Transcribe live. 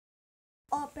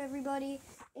up, everybody?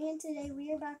 And today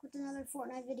we are back with another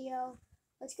Fortnite video.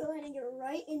 Let's go ahead and get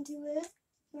right into it.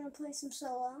 We're gonna play some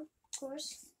solo, of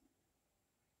course.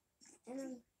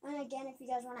 And again, if you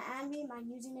guys want to add me, my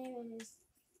username is,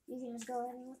 you can just go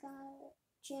ahead and look at it.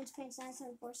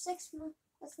 ChancePaints9746,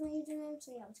 that's my username.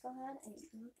 So yeah, let's go ahead and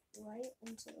jump right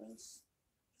into this.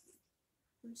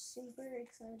 I'm super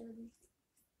excited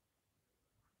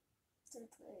to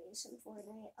play some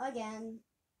Fortnite again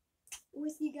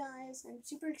with you guys. I'm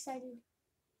super excited.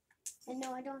 And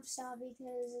no, I don't stop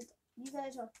because you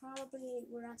guys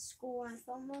were at school when I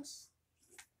filmed this.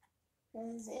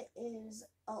 Because it is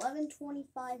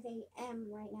 11:25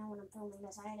 a.m. right now when I'm filming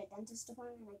this. I had a dentist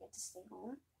appointment and I get to stay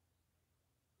home.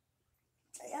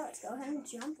 So yeah, let's go ahead and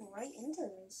jump right into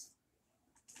this.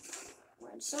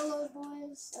 We're in solos,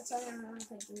 boys. That's all I'm going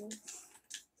to do.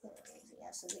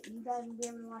 Yeah, so that you guys will be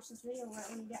able to watch this video right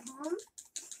when you get home.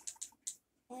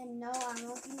 And no, I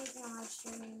won't be making a live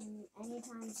stream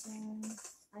anytime soon.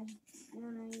 I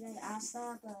don't know you guys asked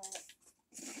that, but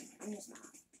I'm just not.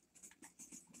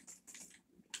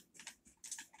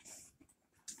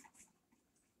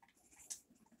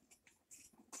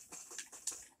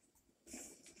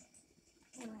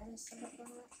 Alright, let's set up on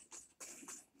it.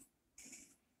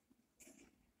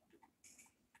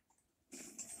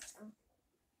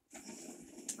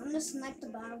 I'm gonna snipe the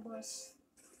battle bus.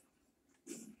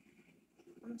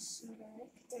 I'm sniper.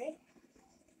 3,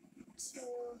 2,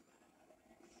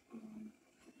 1.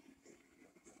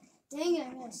 Dang it, I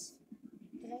missed.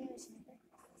 Did I get a sniper?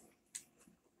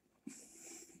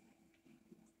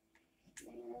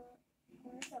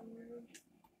 Where's that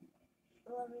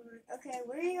word? Okay,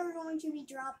 we are going to be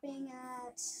dropping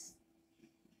at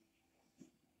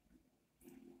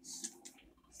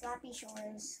Slappy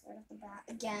Shores right off the bat.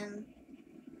 Again.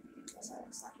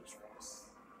 Slappy Shores.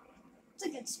 It's a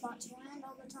good spot to land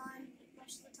all the time,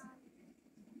 most of the time.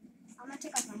 I'm gonna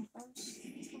take off my headphones.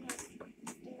 I'm gonna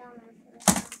do down there for right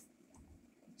now.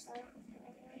 So I'm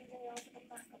gonna come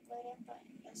back up later, but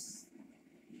yes.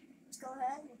 Let's go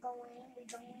ahead, we go.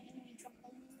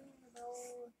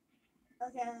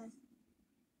 Okay.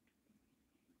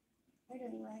 We're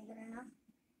doing really good right now.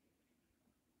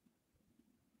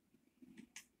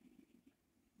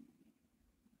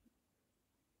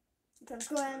 Okay, let's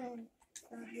go ahead and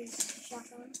grab this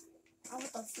shotgun. Oh,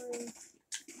 what the freak?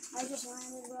 I just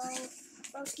landed, bro.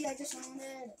 Broski, I just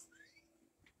landed.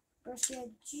 Broski, I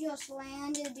just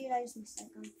landed. Dude, I just missed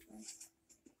that gun first.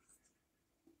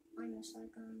 I missed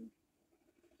that gun.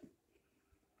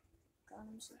 God,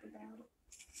 I'm super bad.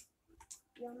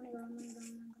 Yeah, I'm gonna go.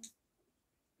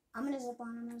 I'm gonna zip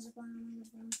on. I'm gonna zip on. Let's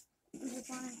go.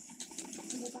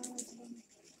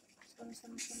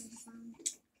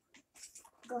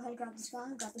 Go ahead, grab this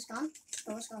gun. Let's go.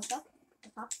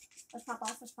 Let's pop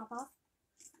off.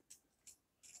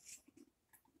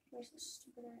 Where's this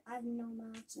stupid area? I have no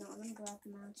mats. No, I'm gonna grab the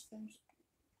mats first.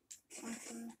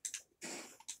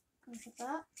 Come put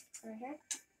that right here.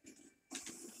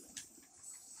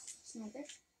 Sniper.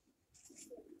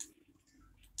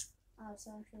 Oh, it's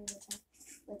actually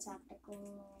the tactical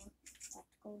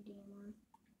DMR.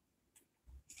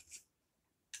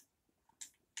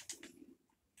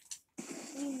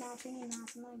 We need mats.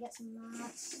 I'm gonna get some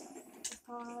mats. The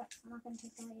pot. I'm not gonna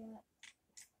take that yet.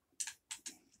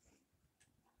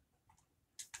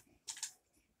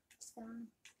 It's gone.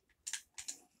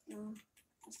 No.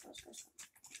 Let's go.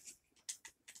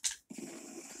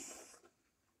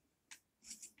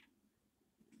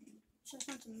 Just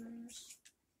want some mirrors.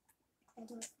 I'll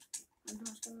do it. I'm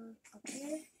just gonna go up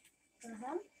here. Go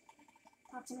ahead.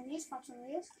 Pop some of these.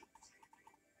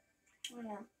 Oh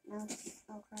yeah, no.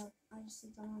 Oh crap. I just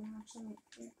did that on accident.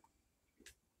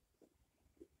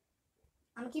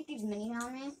 I'm gonna keep these minis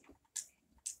on me.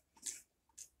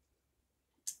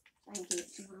 So I can keep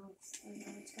some health. And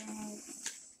then let's go.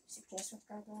 Suggest let's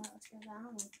grab that. I don't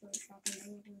want to go shopping. I'm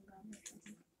gonna grab it.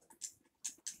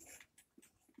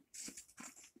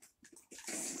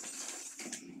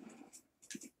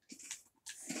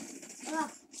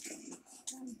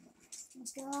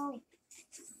 Let's go. I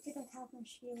think I have my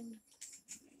shield.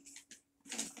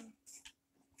 Okay.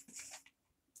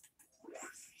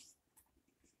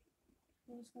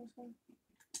 Let's go.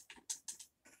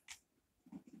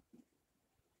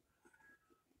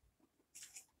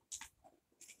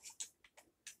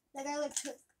 That guy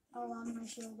took a lot of my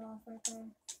shield off right there.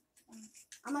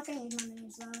 I'm not gonna use my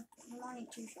minis though. I'm only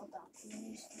 2 shield off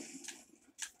minis.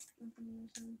 I'm not gonna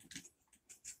use them.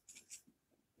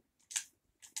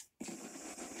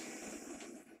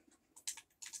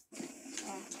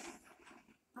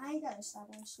 I gotta stop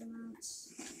wasting mats.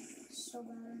 So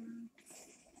bad right now.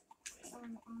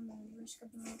 On the risk of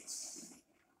mats.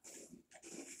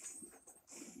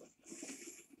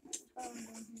 I'm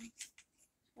doing here.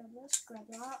 Grab this, grab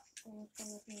that. Oh, let's go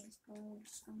with this.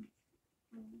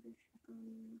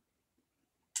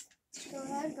 Let's go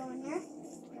ahead, go in here.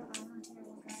 No, I'm a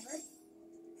terrible driver.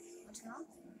 Let's go.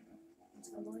 Let's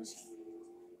go, boys.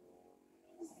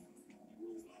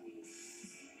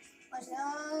 Let's go.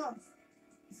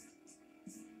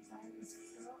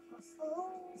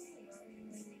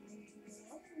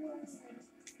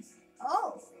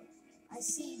 Oh, I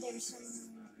see there's some.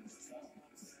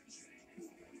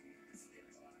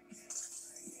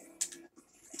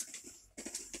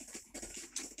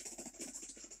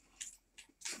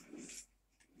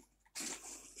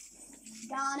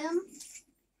 Got him.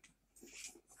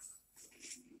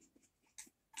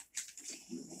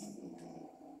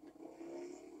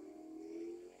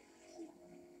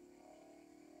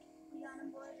 We got him,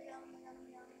 boys. We got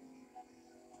him.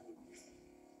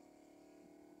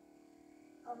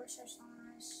 Oh, we're so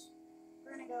nice.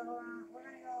 We're gonna go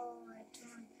like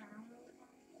 200 pounds.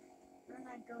 We're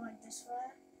gonna go like this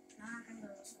way. No, I'm not gonna go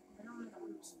this way. We don't want to go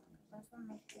this way because that's what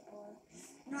most people.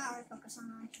 You know how we focus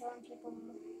on killing people.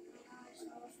 So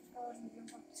let's just go and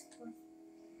jump up this cliff.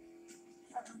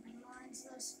 Shut up, big lines.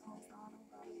 This. Oh god.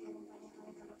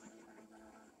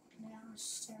 Yeah, I'm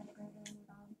just terrible at it.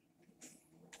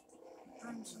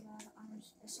 I'm so bad.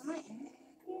 Is somebody in here?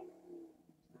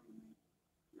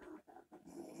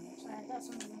 Sorry, I thought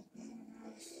somebody was in here.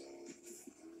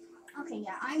 Okay,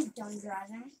 yeah, I'm done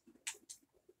driving.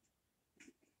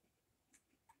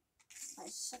 I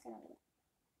suck at it.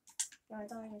 Yo, I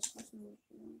thought I was supposed to move.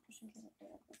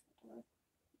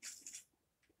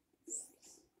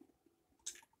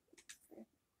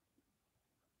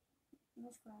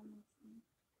 Let's grab my phone.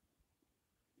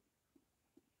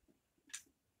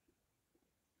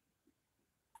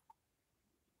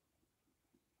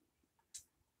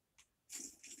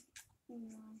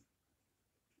 No.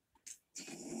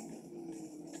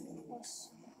 Yes.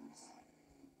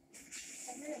 I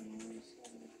heard a noise.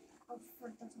 Oh,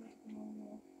 frick, that's my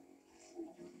phone.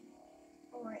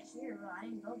 Oh, right here, bro. I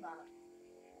didn't build that.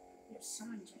 Yeah,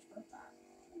 someone just built that.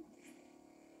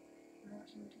 I'm gonna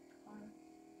take the car.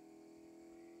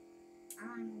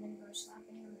 I'm gonna go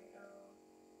slapping. I'm gonna go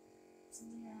to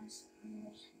the ass. I'm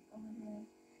gonna just over here.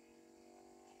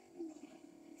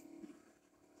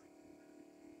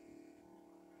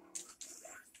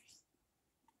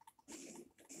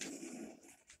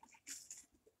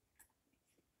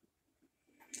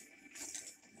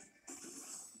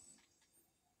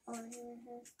 Over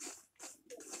here.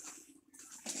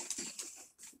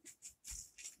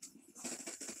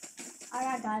 I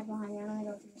got guys behind you. I'm gonna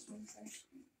go through this one first.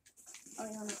 Oh,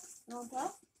 you wanna play?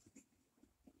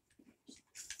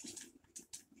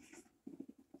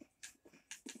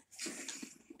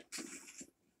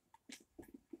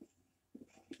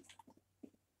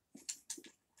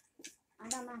 I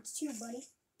got max 2, buddy.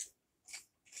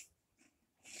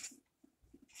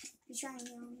 He's trying to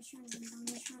yell. He's trying to be dumb.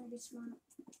 He's trying to be smart.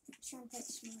 He's trying to take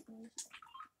smart goals.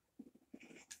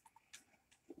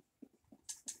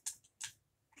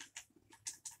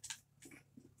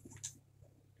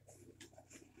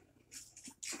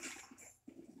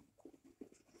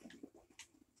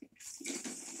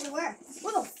 Wait, where?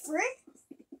 What the frick?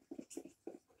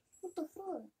 What the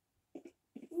fuck?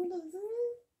 What the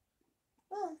frick?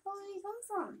 Where the fuck did he come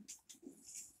from?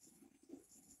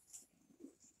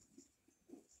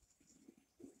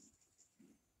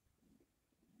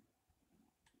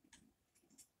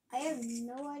 I have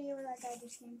no idea where that guy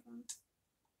just came from.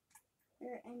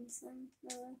 Or anything,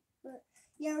 really. But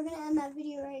yeah, we're gonna end that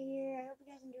video right here. I hope you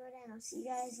guys enjoyed it, and I'll see you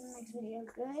guys in the next video.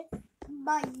 Good.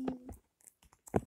 Bye.